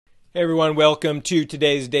Hey everyone, welcome to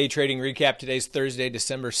today's day trading recap. Today's Thursday,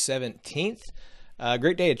 December 17th.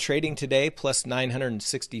 Great day of trading today, plus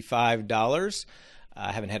 $965.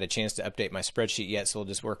 I haven't had a chance to update my spreadsheet yet, so we'll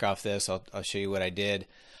just work off this. I'll show you what I did.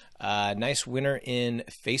 Nice winner in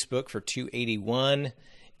Facebook for 281.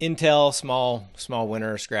 Intel, small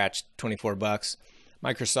winner, scratched 24 bucks.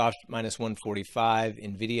 Microsoft minus 145,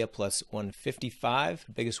 Nvidia plus 155.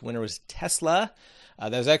 Biggest winner was Tesla.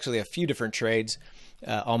 That was actually a few different trades.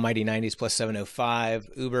 Almighty 90s plus 705,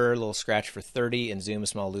 Uber a little scratch for 30, and Zoom a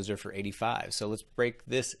small loser for 85. So let's break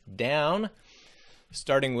this down,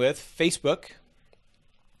 starting with Facebook.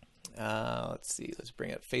 Let's see, let's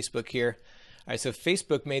bring up Facebook here. All right, so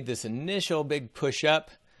Facebook made this initial big push up,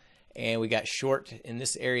 and we got short in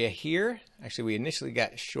this area here. Actually, we initially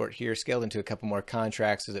got short here, scaled into a couple more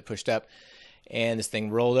contracts as it pushed up, and this thing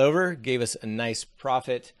rolled over, gave us a nice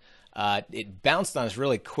profit. It bounced on us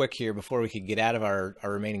really quick here before we could get out of our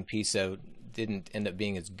remaining piece, so it didn't end up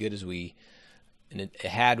being as good as it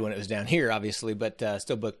had when it was down here, obviously, but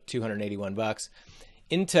still booked 281 bucks.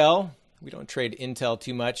 Intel, we don't trade Intel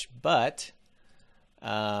too much, but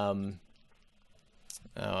I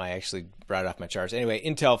actually brought it off my charts. Anyway,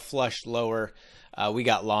 Intel flushed lower. We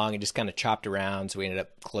got long and just kind of chopped around, so we ended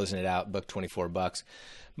up closing it out, booked 24 bucks.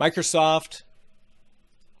 Microsoft.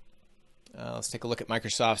 Let's take a look at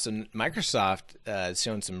Microsoft. So Microsoft is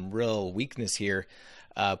showing some real weakness here.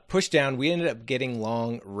 Push down. We ended up getting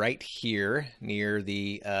long right here near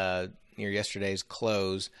the near yesterday's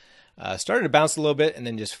close. Started to bounce a little bit and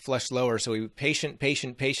then just flushed lower. So we patient,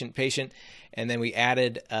 and then we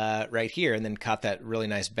added right here and then caught that really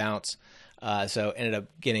nice bounce. So ended up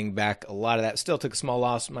getting back a lot of that. Still took a small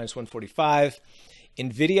loss, minus 145.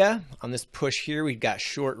 Nvidia on this push here, we got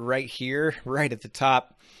short right here, right at the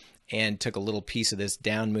top, and took a little piece of this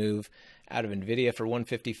down move out of Nvidia for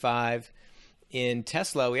 155. In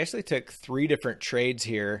Tesla, we actually took 3 different trades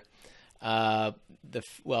here. And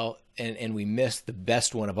we missed the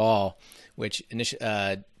best one of all, which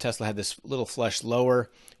Tesla had this little flush lower.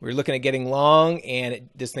 We were looking at getting long, and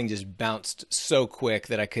this thing just bounced so quick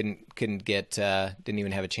that I didn't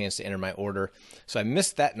even have a chance to enter my order. So I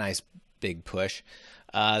missed that nice big push.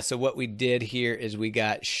 So what we did here is we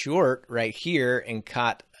got short right here and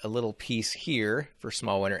caught a little piece here for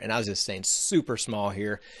small winner. And I was just saying super small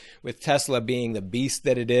here. With Tesla being the beast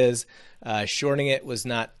that it is, shorting it was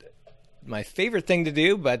not my favorite thing to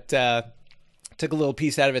do, but took a little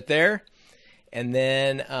piece out of it there. And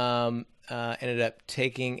then ended up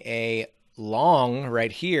taking a long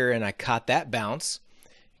right here, and I caught that bounce.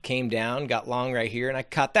 Came down, got long right here, and I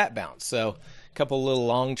caught that bounce. So a couple little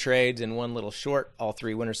long trades and one little short, all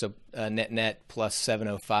 3 winners. So net plus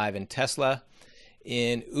 705 in Tesla.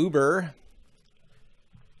 In Uber,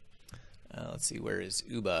 let's see, where is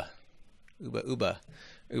Uber,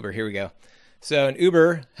 here we go. So in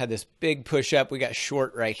Uber, had this big push up. We got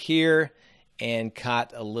short right here and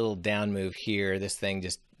caught a little down move here. This thing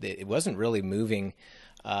it wasn't really moving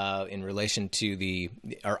in relation to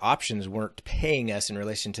our options weren't paying us in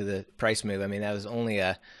relation to the price move. I mean, that was only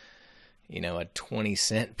a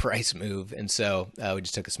 20-cent price move. And so we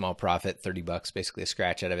just took a small profit, 30 bucks, basically a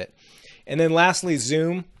scratch out of it. And then lastly,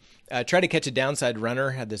 Zoom, tried to catch a downside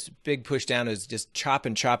runner, had this big push down. It was just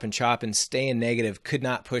chopping, staying negative, could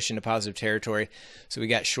not push into positive territory. So we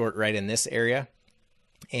got short right in this area,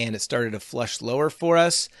 and it started to flush lower for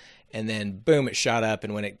us. And then boom, it shot up.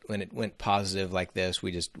 And when it went positive like this,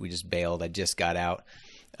 we just bailed. I just got out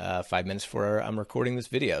 5 minutes before I'm recording this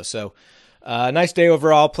video. So nice day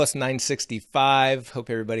overall, plus 965.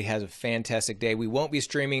 Hope everybody has a fantastic day. We won't be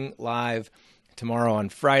streaming live tomorrow on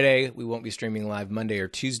Friday. We won't be streaming live Monday or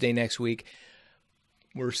Tuesday next week.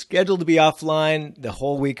 We're scheduled to be offline the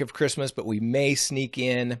whole week of Christmas, but we may sneak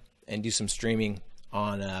in and do some streaming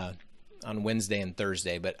on Wednesday and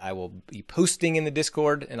Thursday. But I will be posting in the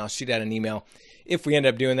Discord, and I'll shoot out an email if we end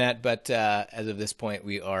up doing that. But as of this point,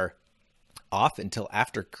 we are off until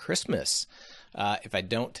after Christmas. If I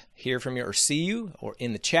don't hear from you or see you or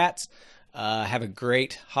in the chats, have a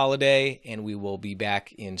great holiday, and we will be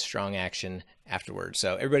back in strong action afterwards.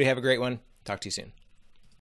 So everybody have a great one. Talk to you soon.